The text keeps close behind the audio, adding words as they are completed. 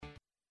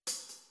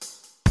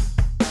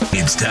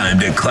It's time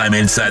to climb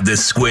inside the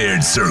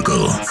squared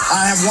circle.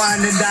 I have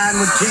wined and dined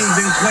with kings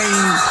and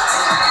queens,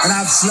 and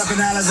I've slept in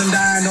alleys and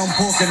dined on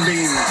pork and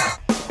beans.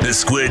 The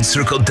Squared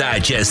Circle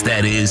Digest,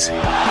 that is.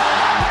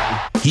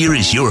 Here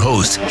is your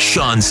host,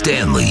 Sean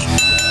Stanley.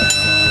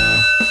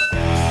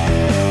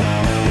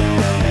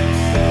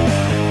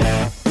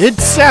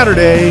 It's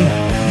Saturday.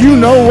 You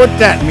know what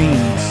that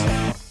means.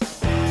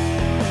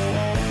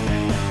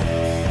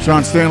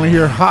 Sean Stanley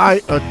here,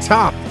 high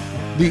atop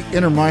the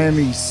Inter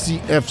Miami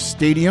CF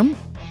Stadium.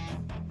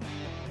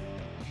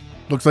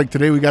 Looks like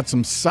today we got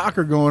some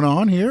soccer going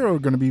on here. We're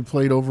going to be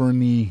played over in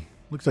the,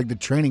 looks like the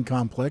training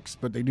complex,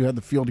 but they do have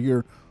the field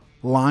here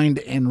lined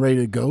and ready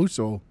to go.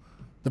 So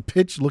the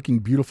pitch looking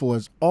beautiful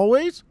as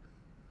always.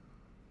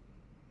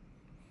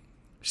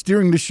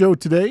 Steering the show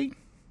today,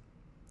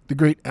 the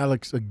great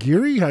Alex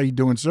Aguirre. How you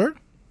doing, sir?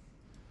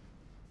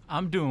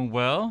 I'm doing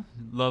well.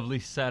 Lovely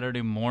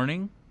Saturday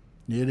morning.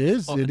 It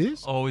is.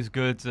 Always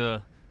good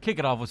to kick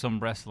it off with some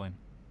wrestling.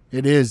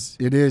 It is.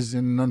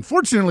 And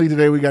unfortunately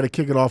today we got to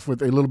kick it off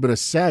with a little bit of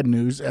sad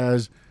news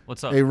as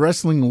What's up? A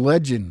wrestling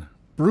legend,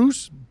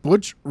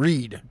 Butch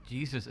Reed,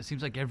 Jesus, it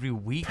seems like every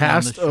week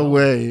passed on the show.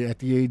 away at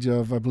the age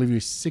of, I believe he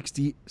was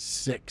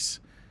 66.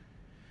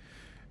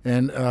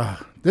 And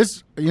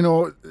this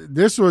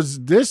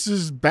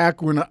is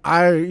back when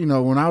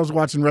when I was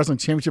watching wrestling,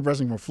 championship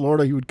wrestling from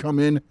Florida. He would come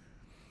in,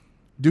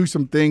 do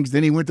some things.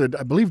 Then he went to,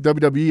 I believe,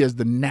 WWE as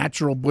the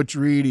natural Butch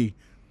Reed. He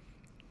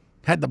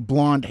had the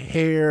blonde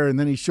hair, and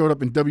then he showed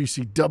up in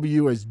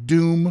WCW as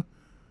Doom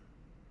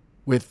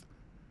with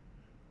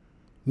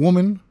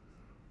Woman,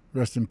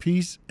 rest in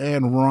peace,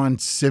 and Ron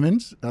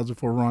Simmons. That was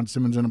before Ron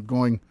Simmons ended up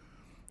going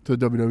to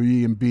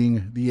WWE and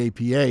being the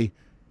APA.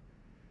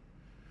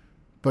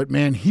 But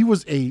man, he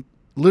was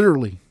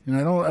literally, and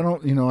I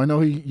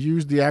know he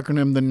used the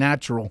acronym The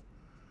Natural,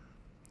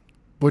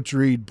 Butch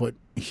Reed, but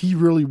he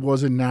really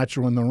was a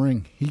natural in the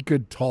ring. He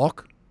could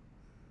talk.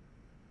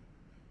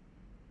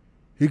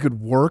 He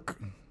could work.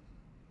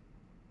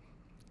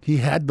 He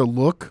had the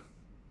look.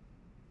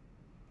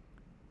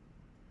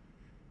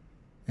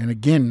 And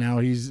again, now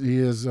he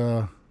is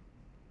the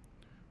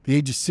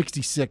age of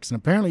 66, and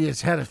apparently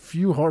he's had a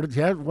few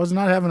was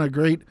not having a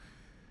great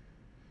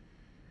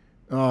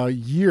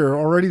year.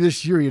 Already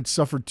this year, he had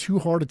suffered 2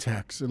 heart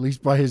attacks, at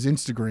least by his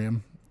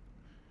Instagram.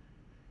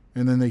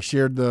 And then they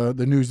shared the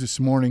news this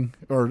morning,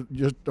 or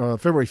just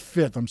February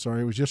 5th, I'm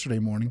sorry, it was yesterday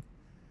morning.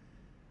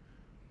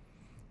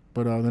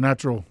 But the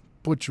natural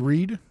Butch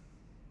Reed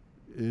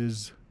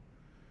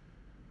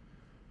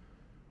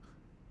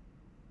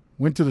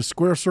went to the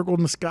square circle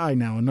in the sky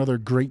now. Another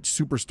great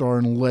superstar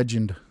and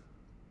legend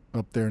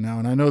up there now.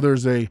 And I know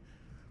there's a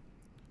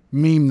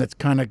meme that's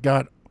kind of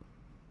got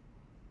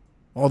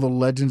all the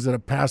legends that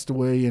have passed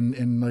away,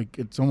 and like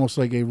it's almost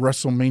like a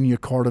WrestleMania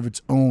card of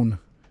its own.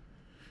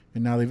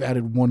 And now they've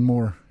added one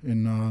more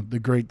in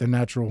the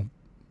natural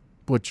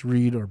Butch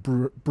Reed, or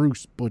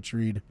Bruce Butch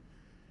Reed.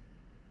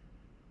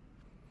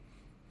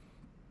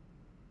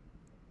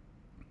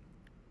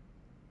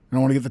 And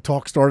I want to get the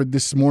talk started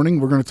this morning.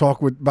 We're going to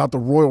talk about the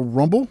Royal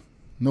Rumble.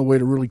 No way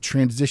to really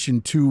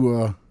transition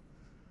too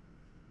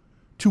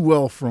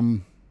well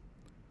from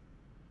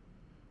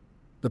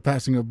the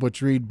passing of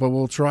Butch Reed, but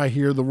we'll try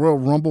here. The Royal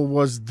Rumble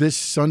was this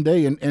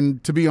Sunday,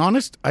 and to be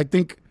honest, I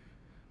think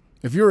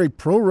if you're a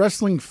pro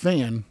wrestling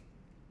fan,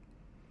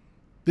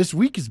 this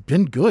week has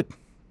been good.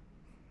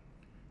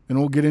 And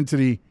we'll get into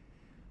the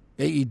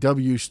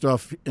AEW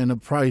stuff in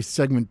probably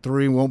segment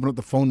 3. We'll open up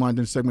the phone lines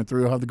in segment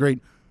 3. We'll have the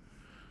great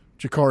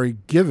Jakari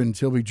Givens.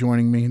 He'll be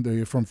joining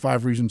me from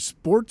 5 Reasons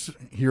Sports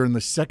here in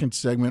the second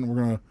segment. We're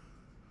going to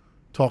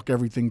talk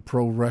everything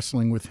pro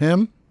wrestling with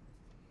him.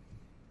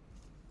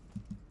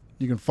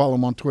 You can follow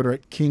him on Twitter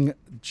at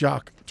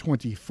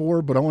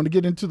KingJock24. But I want to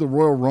get into the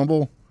Royal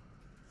Rumble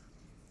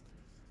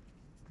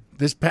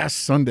this past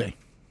Sunday.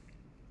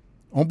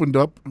 Opened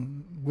up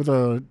with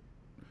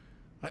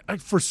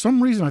for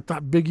some reason, I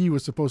thought Big E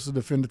was supposed to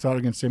defend the title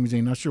against Sami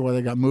Zayn. Not sure why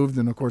they got moved.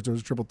 And, of course, there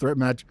was a triple threat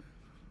match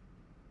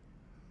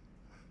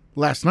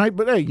last night.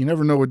 But, hey, you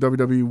never know with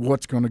WWE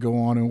what's going to go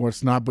on and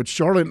what's not. But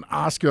Charlotte and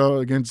Asuka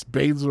against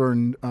Baszler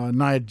and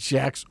Nia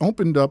Jax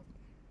opened up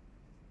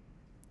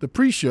the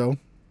pre-show.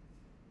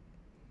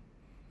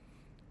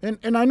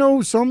 And I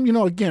know some,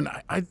 again,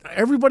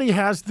 everybody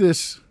has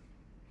this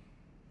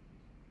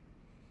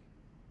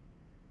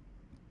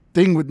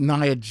thing with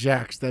Nia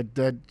Jax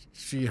that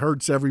she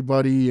hurts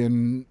everybody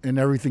and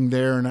everything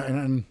there.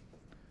 And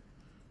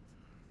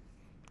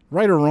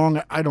right or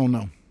wrong, I don't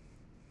know.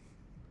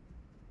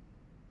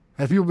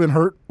 Have people been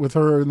hurt with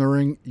her in the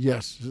ring?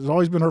 Yes. Has it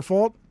always been her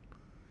fault?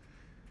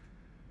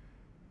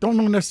 Don't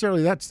know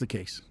necessarily that's the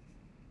case.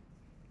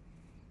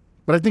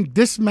 But I think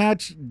this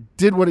match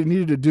did what it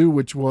needed to do,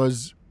 which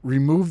was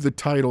remove the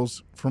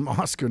titles from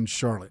Asuka and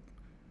Charlotte.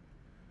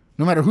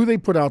 No matter who they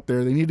put out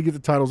there, they need to get the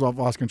titles off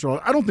Asuka and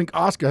Charlotte. I don't think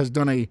Asuka has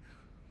done a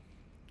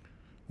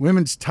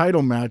women's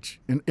title match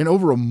in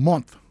over a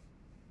month.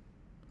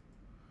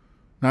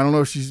 Now, I don't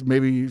know if she's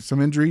maybe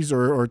some injuries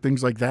or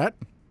things like that.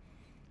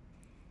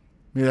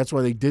 Maybe that's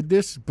why they did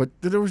this, but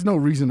there was no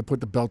reason to put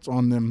the belts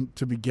on them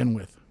to begin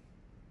with.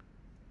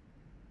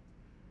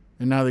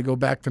 And now they go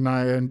back to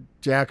Nia and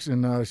Jax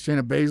and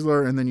Shayna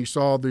Baszler, and then you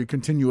saw the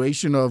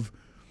continuation of,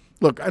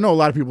 look, I know a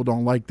lot of people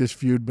don't like this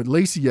feud, but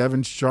Lacey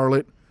Evans,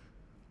 Charlotte,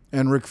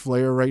 and Ric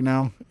Flair right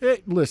now,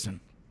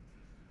 listen,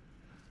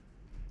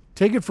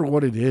 take it for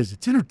what it is.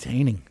 It's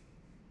entertaining.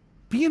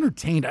 Be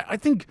entertained. I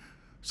think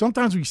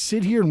sometimes we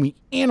sit here and we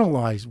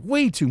analyze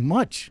way too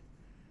much.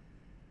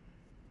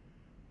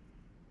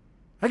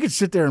 I could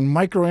sit there and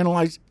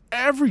microanalyze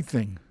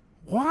everything.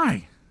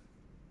 Why?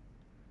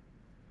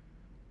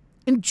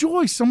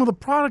 Enjoy some of the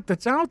product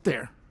that's out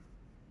there.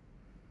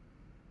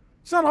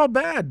 It's not all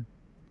bad.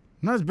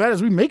 Not as bad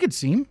as we make it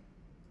seem.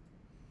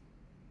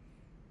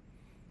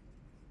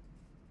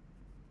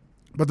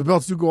 But the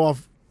belts do go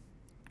off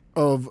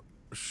of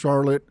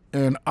Charlotte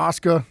and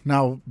Asuka.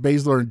 Now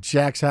Baszler and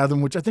Jax have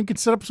them, which I think could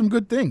set up some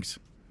good things.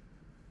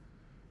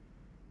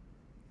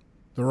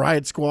 The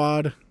Riot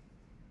Squad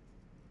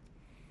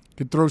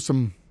could throw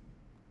some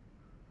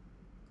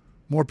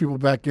more people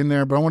back in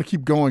there, but I want to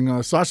keep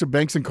going. Sasha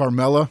Banks and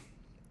Carmella,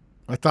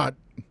 I thought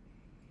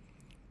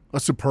a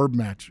superb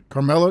match.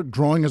 Carmella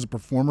growing as a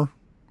performer.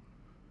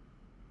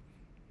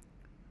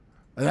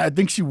 I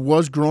think she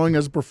was growing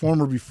as a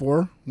performer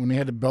before when they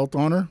had the belt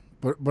on her,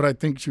 but I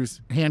think she was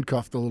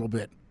handcuffed a little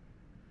bit.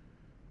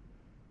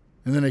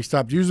 And then they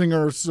stopped using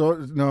her.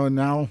 So no,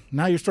 now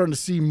you're starting to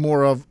see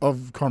more of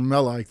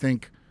Carmella, I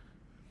think,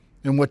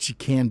 and what she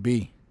can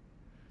be.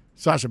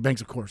 Sasha Banks,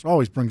 of course,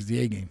 always brings the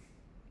A game.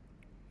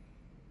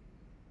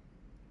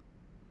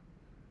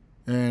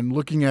 And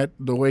looking at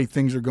the way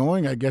things are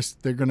going, I guess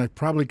they're going to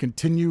probably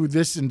continue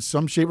this in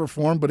some shape or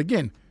form. But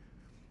again,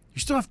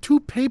 you still have 2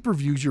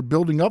 pay-per-views you're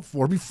building up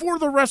for before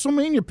the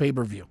WrestleMania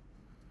pay-per-view.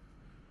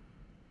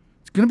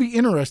 It's going to be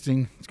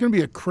interesting. It's going to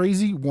be a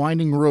crazy,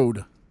 winding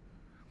road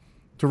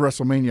to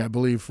WrestleMania, I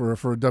believe, for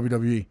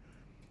WWE.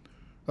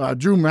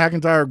 Drew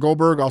McIntyre,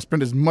 Goldberg, I'll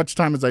spend as much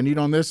time as I need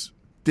on this.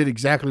 Did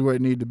exactly what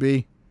it needed to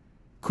be.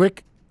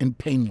 Quick and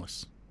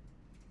painless.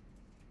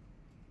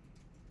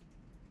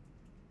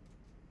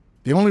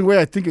 The only way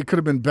I think it could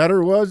have been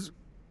better was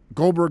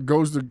Goldberg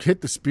goes to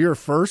hit the spear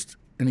first,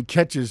 and he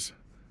catches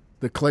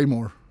the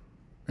Claymore,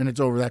 and it's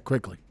over that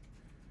quickly.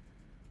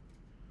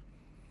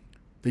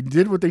 They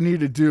did what they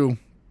needed to do,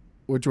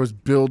 which was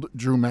build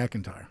Drew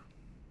McIntyre.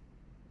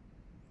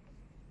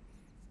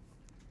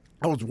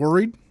 I was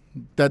worried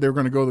that they were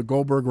going to go the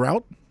Goldberg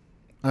route.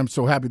 I'm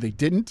so happy they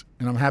didn't,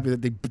 and I'm happy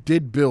that they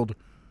did build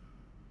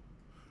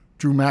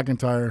Drew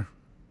McIntyre,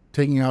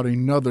 taking out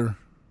another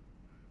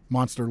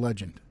monster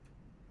legend.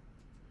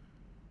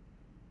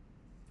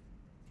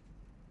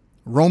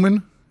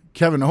 Roman,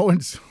 Kevin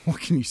Owens,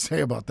 what can you say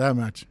about that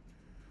match?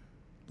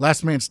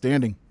 Last man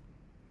standing.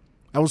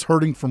 I was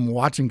hurting from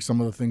watching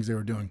some of the things they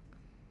were doing.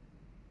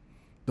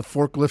 The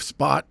forklift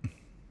spot.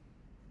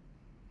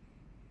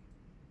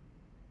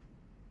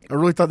 I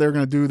really thought they were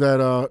going to do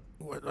that.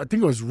 I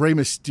think it was Rey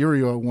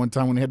Mysterio at one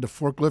time when they had the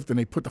forklift and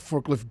they put the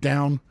forklift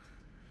down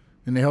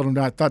and they held him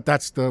down. I thought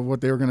that's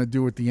what they were going to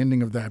do with the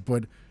ending of that.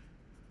 But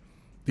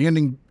the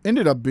ending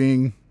ended up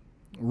being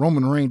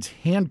Roman Reigns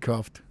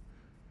handcuffed.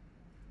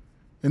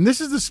 And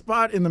this is the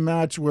spot in the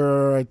match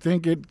where I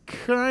think it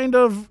kind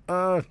of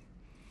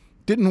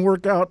didn't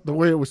work out the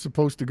way it was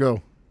supposed to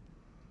go.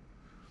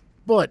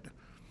 But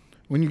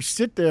when you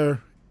sit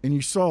there and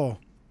you saw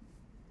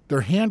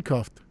they're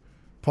handcuffed,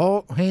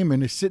 Paul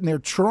Heyman is sitting there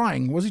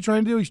trying. What's he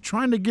trying to do? He's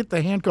trying to get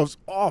the handcuffs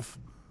off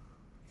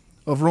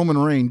of Roman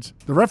Reigns.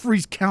 The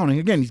referee's counting.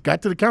 Again, he's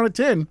got to the count of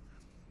 10.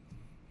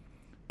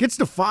 Gets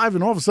to 5,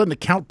 and all of a sudden the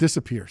count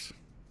disappears.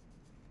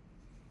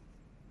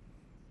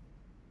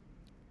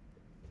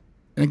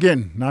 And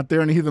again, not there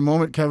in the heat of the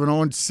moment. Kevin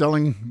Owens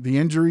selling the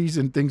injuries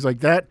and things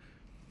like that.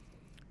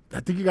 I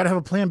think you got to have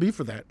a plan B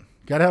for that.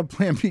 Got to have a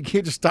plan B. You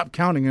can't just stop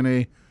counting in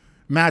a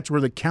match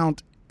where the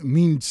count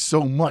means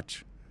so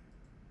much.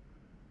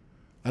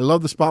 I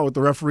love the spot with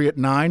the referee at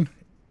 9,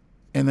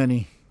 and then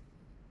he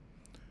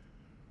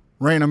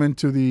ran him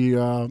into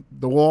the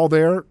wall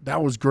there.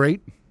 That was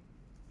great.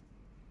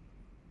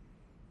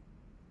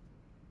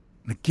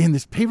 And again,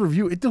 this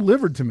pay-per-view, it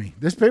delivered to me.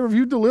 This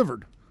pay-per-view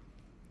delivered.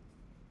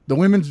 The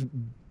women's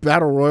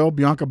battle royal,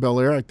 Bianca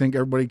Belair, I think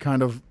everybody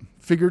kind of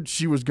figured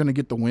she was going to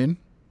get the win.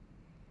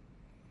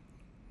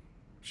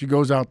 She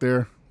goes out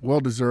there,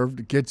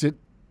 well-deserved, gets it.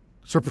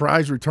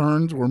 Surprise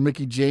returns were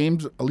Mickie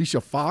James, Alicia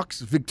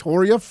Fox,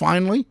 Victoria,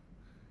 finally.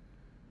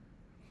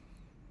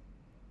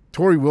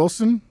 Tori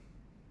Wilson,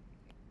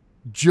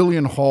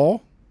 Jillian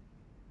Hall.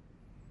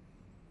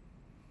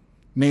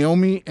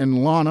 Naomi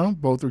and Lana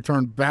both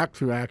returned back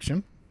to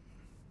action.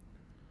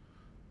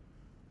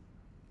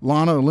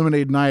 Lana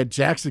eliminated Nia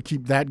Jax to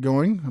keep that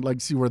going. I'd like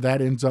to see where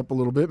that ends up a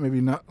little bit. Maybe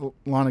not,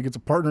 Lana gets a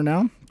partner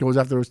now. Goes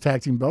after those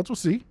tag team belts. We'll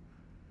see.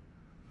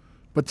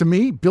 But to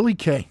me, Billie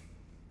Kay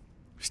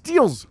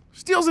steals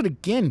it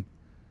again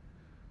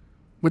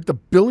with the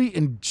Billy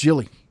and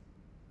Jilly.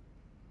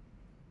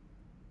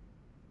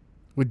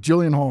 With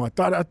Jillian Hall. I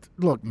thought,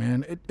 look,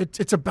 man,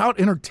 it's about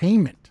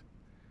entertainment.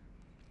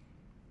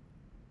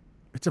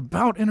 It's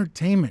about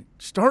entertainment.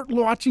 Start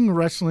watching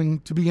wrestling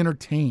to be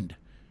entertained.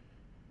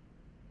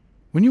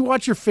 When you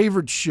watch your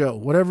favorite show,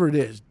 whatever it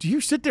is, do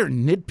you sit there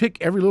and nitpick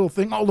every little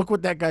thing? Oh, look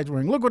what that guy's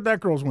wearing. Look what that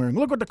girl's wearing.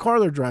 Look what the car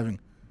they're driving.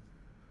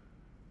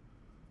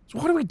 So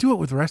why do we do it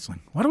with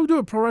wrestling? Why do we do it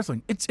with pro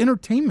wrestling? It's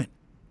entertainment.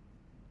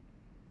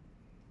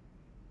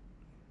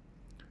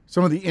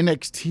 Some of the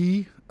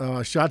NXT,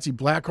 Shotzi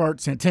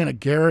Blackheart, Santana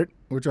Garrett,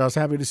 which I was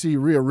happy to see,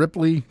 Rhea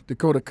Ripley,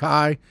 Dakota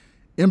Kai,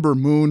 Ember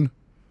Moon.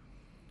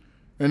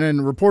 And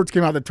then reports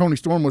came out that Toni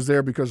Storm was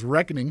there because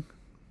Reckoning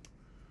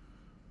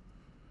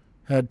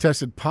had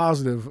tested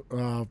positive,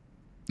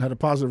 had a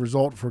positive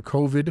result for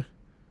COVID.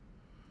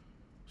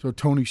 So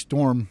Toni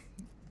Storm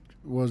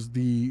was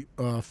the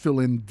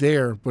fill-in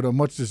there, but a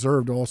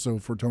much-deserved also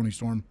for Toni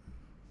Storm.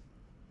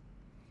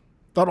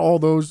 Thought all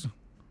those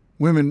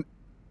women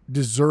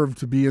deserved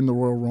to be in the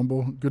Royal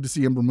Rumble. Good to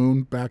see Ember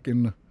Moon back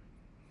in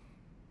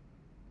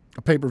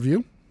a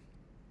pay-per-view.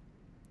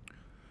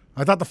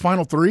 I thought the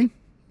final three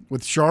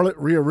with Charlotte,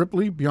 Rhea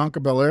Ripley, Bianca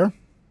Belair,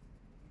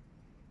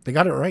 they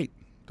got it right.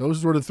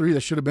 Those were the three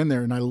that should have been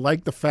there, and I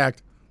like the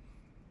fact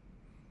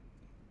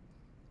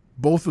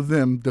both of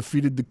them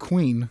defeated the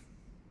Queen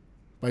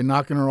by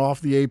knocking her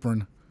off the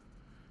apron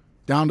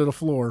down to the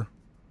floor,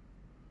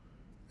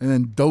 and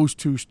then those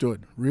two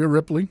stood. Rhea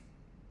Ripley,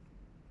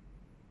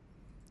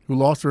 who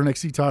lost her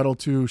NXT title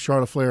to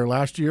Charlotte Flair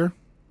last year,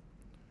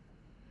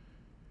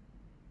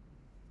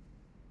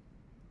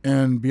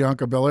 and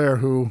Bianca Belair,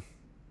 who,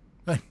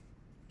 hey,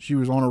 she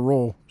was on a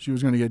roll. She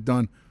was going to get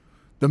done.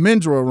 The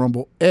men's Royal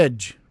Rumble,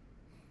 Edge,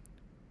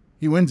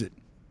 he wins it.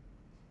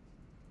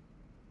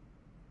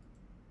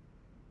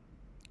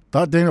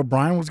 Thought Daniel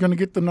Bryan was going to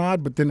get the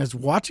nod, but then as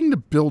watching the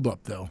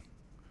build-up, though,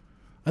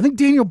 I think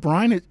Daniel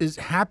Bryan is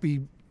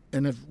happy,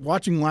 and if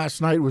watching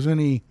last night was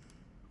he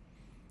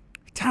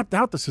tapped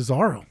out to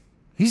Cesaro.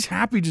 He's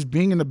happy just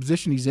being in the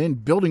position he's in,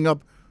 building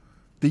up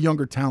the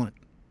younger talent.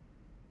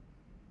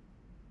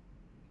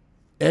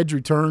 Edge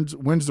returns,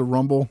 wins the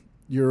Rumble.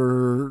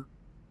 Your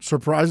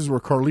surprises were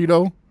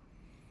Carlito,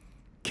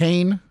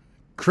 Kane,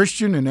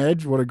 Christian, and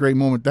Edge. What a great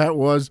moment that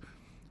was.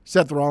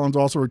 Seth Rollins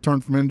also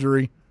returned from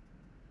injury.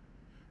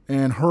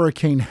 And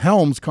Hurricane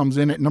Helms comes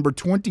in at number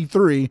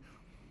 23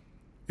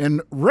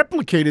 and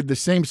replicated the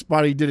same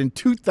spot he did in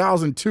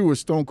 2002 with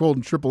Stone Cold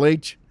and Triple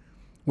H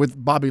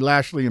with Bobby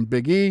Lashley and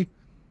Big E.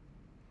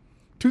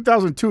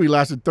 2002, he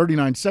lasted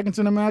 39 seconds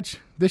in a match.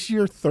 This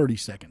year, 30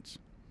 seconds.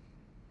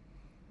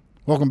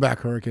 Welcome back,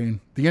 Hurricane.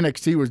 The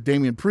NXT was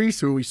Damian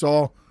Priest, who we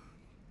saw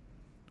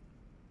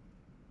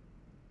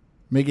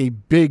make a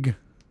big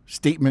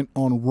statement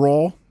on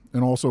Raw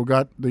and also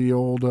got the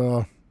old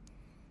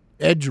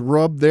Edge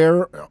rub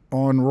there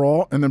on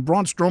Raw. And then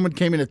Braun Strowman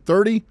came in at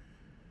 30.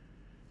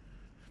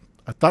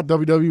 I thought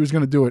WWE was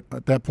going to do it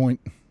at that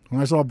point.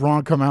 When I saw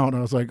Braun come out, I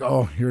was like,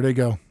 oh, here they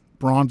go.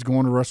 Braun's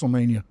going to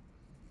WrestleMania.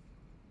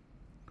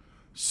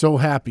 So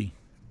happy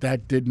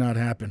that did not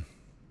happen.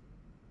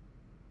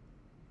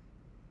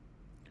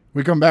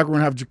 We come back, we're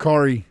going to have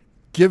Jakari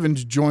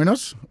Givens join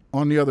us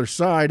on the other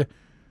side.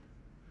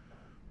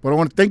 But I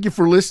want to thank you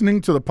for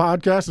listening to the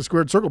podcast, the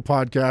Squared Circle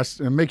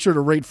podcast, and make sure to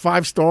rate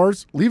 5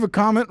 stars, leave a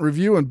comment,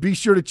 review, and be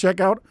sure to check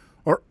out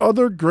our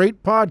other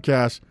great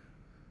podcasts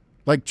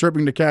like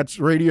Chirping the Cats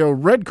Radio,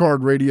 Red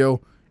Card Radio,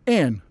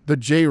 and the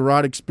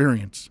J-Rod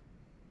Experience.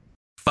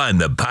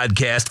 Find the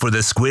podcast for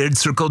the Squared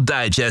Circle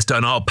Digest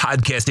on all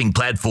podcasting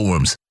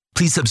platforms.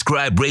 Please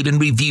subscribe, rate, and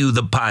review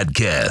the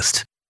podcast.